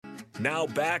Now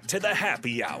back to the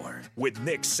Happy Hour with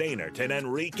Nick Sainert and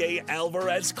Enrique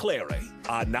Alvarez Clary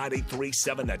on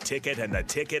 93.7 The Ticket and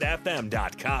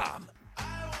theticketfm.com.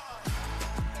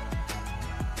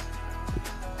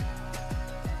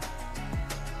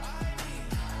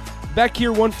 Back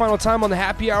here one final time on the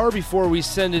Happy Hour before we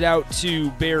send it out to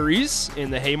Barry's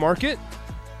in the Haymarket.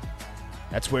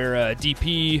 That's where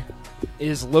DP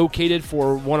is located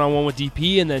for one-on-one with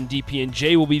DP, and then DP and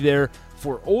Jay will be there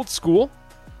for Old School.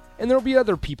 And there will be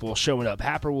other people showing up.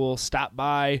 Happer will stop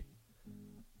by.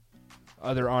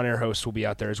 Other on-air hosts will be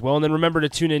out there as well. And then remember to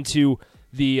tune into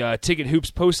the Ticket Hoops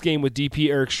postgame with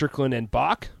DP, Eric Strickland, and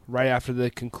Bach right after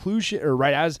the conclusion, or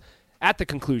at the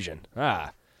conclusion.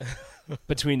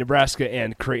 Between Nebraska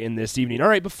and Creighton this evening. All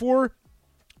right, before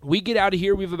we get out of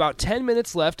here, we have about 10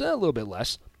 minutes left, a little bit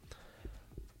less.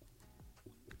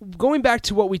 Going back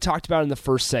to what we talked about in the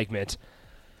first segment,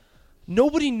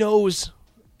 nobody knows,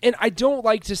 and I don't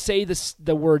like to say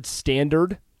the word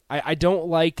standard. I don't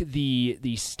like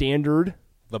the standard.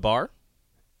 The bar?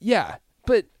 Yeah,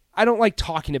 but I don't like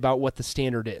talking about what the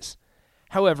standard is.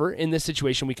 However, in this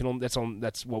situation,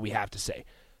 that's what we have to say.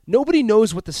 Nobody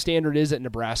knows what the standard is at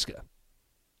Nebraska.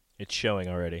 It's showing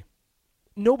already.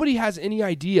 Nobody has any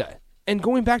idea. And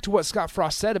going back to what Scott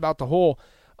Frost said about the whole,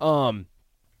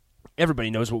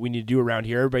 everybody knows what we need to do around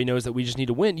here. Everybody knows that we just need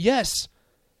to win. Yes.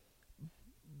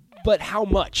 But how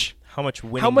much? How much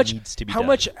winning needs to be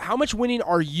done? How much winning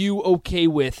are you okay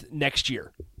with next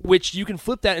year? Which you can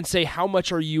flip that and say, how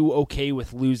much are you okay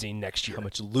with losing next year? How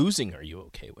much losing are you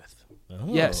okay with?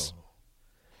 Oh. Yes.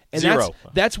 And 0.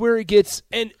 That's where it gets.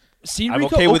 And see, I'm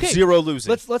Rico, okay with 0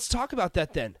 losing. Let's talk about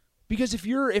that then. Because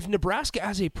if Nebraska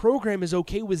as a program is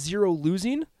okay with 0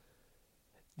 losing,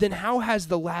 then how has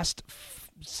the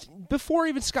before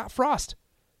even Scott Frost,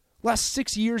 last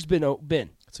 6 years been?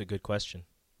 That's a good question.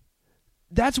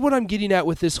 That's what I'm getting at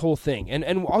with this whole thing. And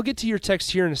I'll get to your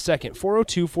text here in a second,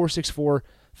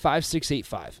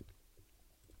 402-464-5685.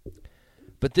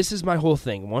 But this is my whole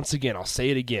thing. Once again, I'll say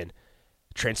it again.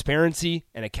 Transparency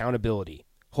and accountability.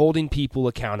 Holding people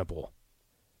accountable.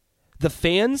 The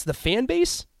fan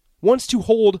base, wants to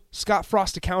hold Scott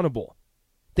Frost accountable.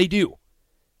 They do.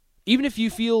 Even if you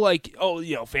feel like,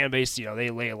 fan base,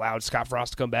 they allowed Scott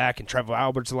Frost to come back and Trevor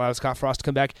Alberts allowed Scott Frost to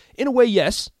come back. In a way,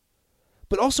 yes.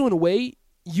 But also in a way,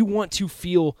 you want to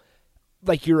feel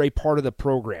like you're a part of the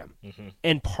program. Mm-hmm.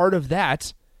 And part of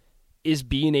that is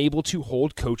being able to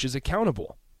hold coaches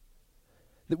accountable.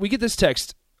 We get this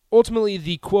text. Ultimately,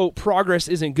 the quote, progress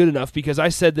isn't good enough because I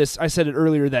said it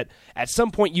earlier that at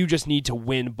some point you just need to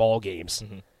win ball games.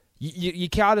 Mm-hmm. You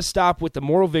got to stop with the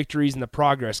moral victories and the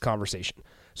progress conversation.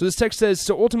 So this text says,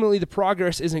 so ultimately the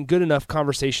progress isn't good enough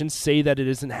conversations say that it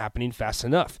isn't happening fast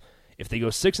enough. If they go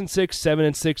 6-6,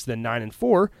 7-6, then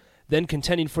 9-4, then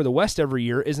contending for the West every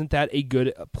year, isn't that a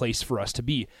good place for us to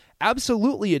be?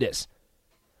 Absolutely it is.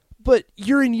 But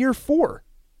you're in year 4,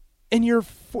 and you're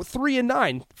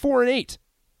 3-9, 4-8.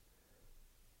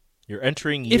 You're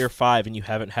entering year 5 and you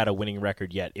haven't had a winning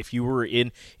record yet. If you were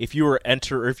in year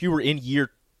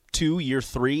 2, year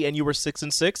 3, and you were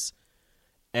 6-6,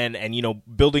 and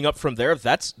building up from there,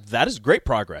 that is great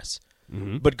progress.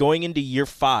 Mm-hmm. But going into year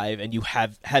 5 and you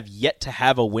have yet to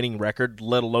have a winning record,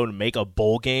 let alone make a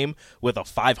bowl game with a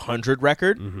 500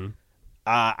 record, mm-hmm.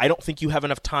 I don't think you have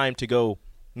enough time to go,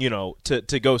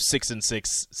 to go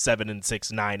 6-6,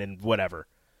 7-6, 9, and whatever.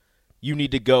 You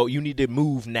need to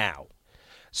move now.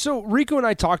 So Rico and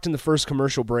I talked in the first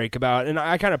commercial break about, and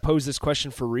I kind of posed this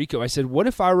question for Rico. I said, what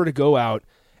if I were to go out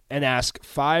and ask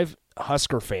 5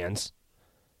 Husker fans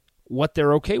what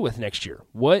they're okay with next year?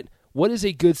 What is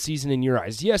a good season in your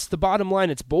eyes? Yes, the bottom line,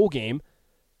 it's bowl game,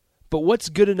 but what's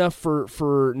good enough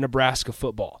for Nebraska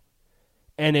football?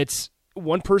 And it's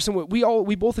one person,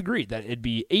 we both agreed that it'd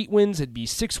be 8 wins, it'd be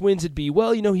 6 wins, it'd be,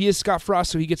 he is Scott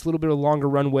Frost, so he gets a little bit of a longer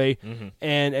runway mm-hmm.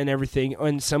 and everything,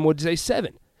 and some would say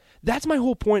 7. That's my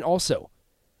whole point also,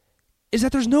 is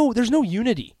that there's no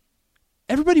unity.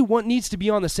 Everybody needs to be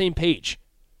on the same page,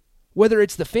 whether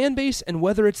it's the fan base and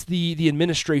whether it's the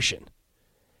administration.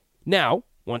 Now,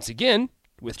 once again,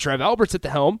 with Trev Alberts at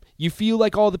the helm, you feel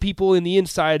like all the people in the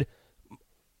inside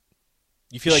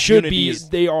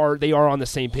they are on the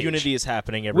same page. Unity is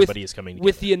happening, everybody is coming together.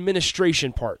 With the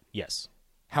administration part. Yes.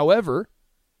 However,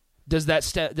 does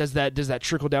that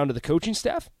trickle down to the coaching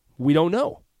staff? We don't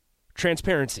know.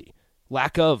 Transparency,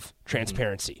 lack of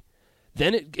transparency. Mm-hmm.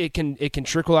 Then it can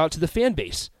trickle out to the fan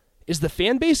base. Is the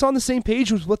fan base on the same page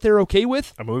with what they're okay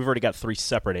with? I mean, we've already got 3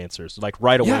 separate answers. Like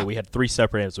right away, we had 3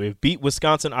 separate answers. We've beat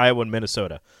Wisconsin, Iowa, and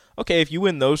Minnesota. Okay, if you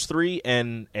win those 3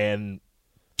 and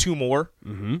 2 more,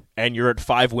 mm-hmm. and you're at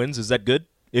 5 wins, is that good?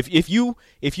 If you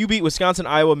beat Wisconsin,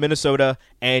 Iowa, Minnesota,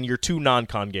 and your 2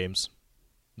 non-con games,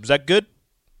 is that good?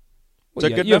 Is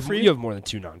that good enough for you? You have more than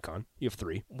 2 non-con. You have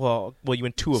 3. Well, you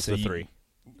win 2 of the 3.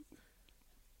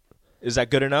 Is that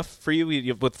good enough for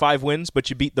you? With 5 wins, but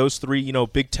you beat those 3,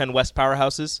 Big Ten West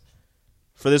powerhouses.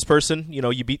 For this person,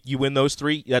 you win those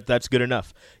 3. That's good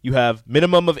enough. You have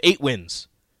minimum of 8 wins,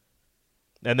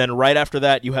 and then right after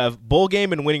that, you have bowl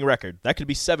game and winning record. That could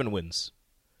be 7 wins.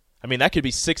 I mean, that could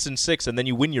be 6-6, and then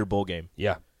you win your bowl game.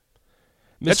 Yeah.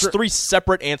 That's 3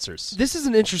 separate answers. This is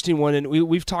an interesting one, and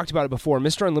we've talked about it before.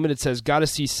 Mr. Unlimited says, got to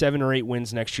see 7 or 8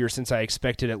 wins next year since I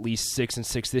expected at least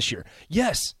 6-6 this year.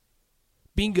 Yes.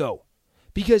 Bingo.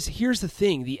 Because here's the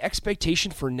thing. The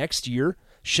expectation for next year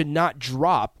should not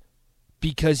drop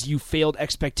because you failed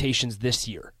expectations this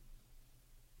year.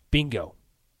 Bingo.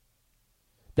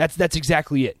 That's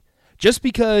exactly it. Just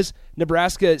because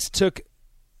Nebraska took,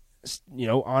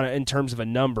 in terms of a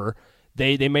number,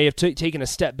 they may have taken a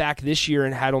step back this year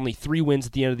and had only 3 wins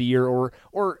at the end of the year, or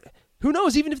who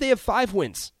knows, even if they have 5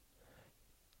 wins.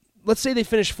 Let's say they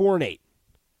finish 4-8,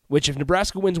 which if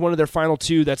Nebraska wins one of their final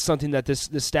 2, that's something that this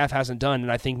staff hasn't done,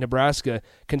 and I think Nebraska,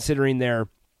 considering their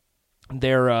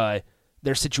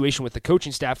situation with the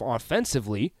coaching staff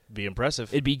offensively, be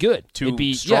impressive. It'd be good.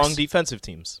 2 strong defensive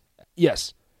teams.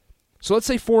 Yes. So let's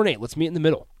say 4-8. Let's meet in the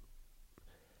middle.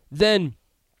 Then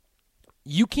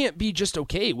you can't be just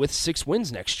okay with 6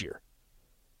 wins next year.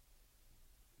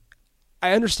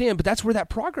 I understand, but that's where that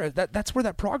progress that's where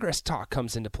that progress talk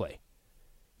comes into play.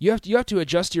 You have to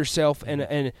adjust yourself,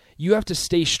 and you have to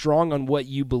stay strong on what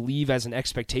you believe as an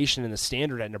expectation and the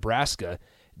standard at Nebraska,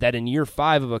 that in year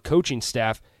 5 of a coaching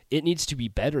staff, it needs to be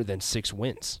better than 6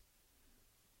 wins.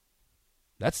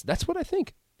 That's what I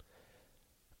think.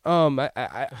 And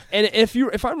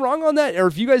if I'm wrong on that, or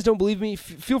if you guys don't believe me,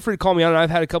 feel free to call me out. I've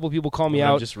had a couple of people call me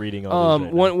out. I'm just reading all these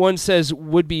right now. One says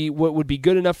what would be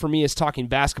good enough for me is talking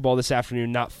basketball this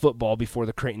afternoon, not football before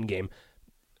the Creighton game.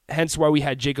 Hence why we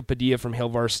had Jacob Padilla from Hale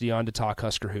Varsity on to talk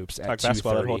Husker hoops at 2:30. Talk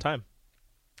basketball that whole time.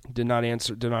 Did not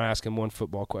ask him one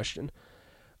football question.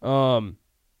 Skurswamy,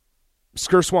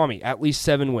 at least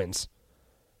 7 wins.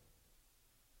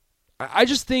 I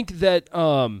just think that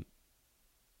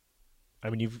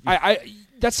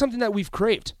that's something that we've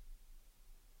craved,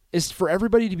 is for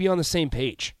everybody to be on the same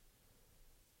page.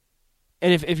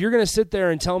 And if you're going to sit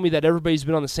there and tell me that everybody's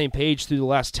been on the same page through the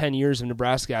last 10 years of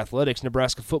Nebraska athletics,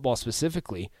 Nebraska football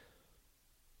specifically,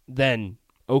 then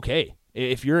okay.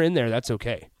 If you're in there, that's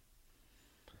okay.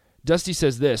 Dusty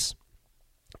says this: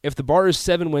 if the bar is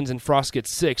 7 wins and Frost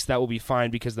gets 6, that will be fine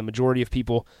because the majority of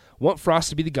people want Frost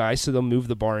to be the guy, so they'll move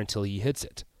the bar until he hits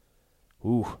it.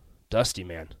 Ooh, Dusty,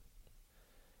 man.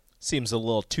 Seems a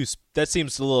little too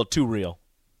real.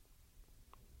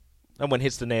 That one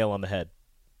hits the nail on the head.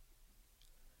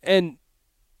 And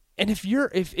if you're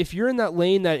in that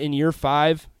lane that in year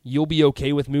 5 you'll be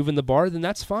okay with moving the bar, then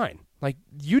that's fine. Like,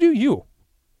 you do you.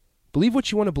 Believe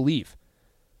what you want to believe.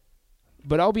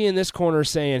 But I'll be in this corner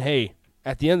saying, hey,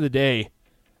 at the end of the day,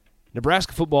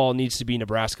 Nebraska football needs to be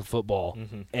Nebraska football.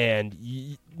 Mm-hmm.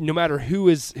 And no matter who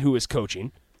is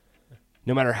coaching,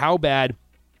 no matter how bad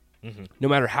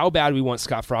we want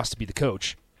Scott Frost to be the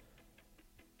coach,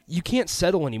 you can't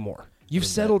settle anymore. You've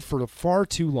settled for far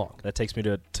too long. That takes me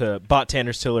to Bot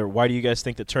Tanner Tiller. Why do you guys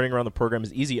think that turning around the program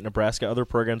is easy at Nebraska? Other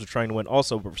programs are trying to win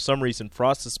also, but for some reason,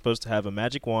 Frost is supposed to have a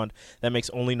magic wand that makes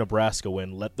only Nebraska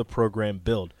win. Let the program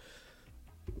build.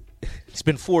 It's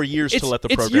been 4 years to let the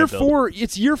program build.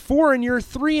 It's year 4 and year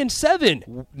 3 and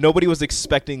 7. Nobody was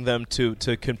expecting them to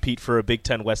compete for a Big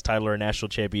Ten West title or a national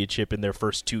championship in their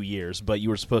first 2 years, but you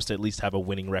were supposed to at least have a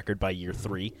winning record by year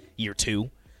 3, year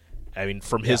 2. I mean,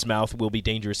 from his mouth, will be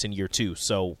dangerous in year 2.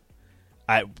 So,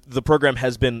 the program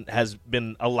has been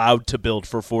allowed to build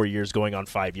for 4 years, going on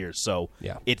 5 years. So,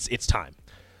 it's time.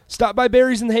 Stop by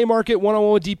Barry's in the Haymarket.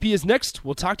 One-on-one with DP is next.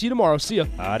 We'll talk to you tomorrow. See ya.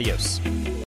 Adios.